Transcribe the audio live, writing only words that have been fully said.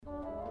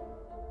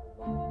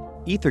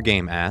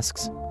Ethergame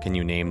asks, can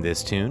you name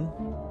this tune?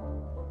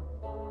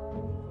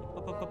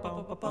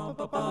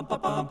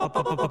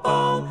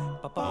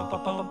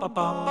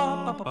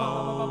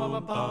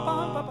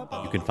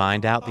 You can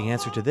find out the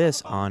answer to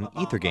this on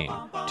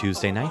Ethergame,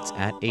 Tuesday nights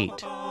at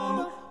 8.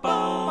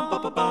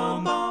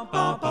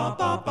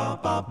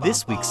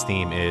 This week's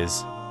theme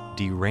is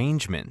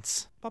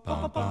derangements.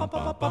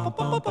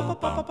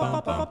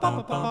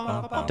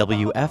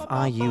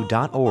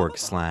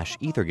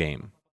 WFIU.org/Ethergame.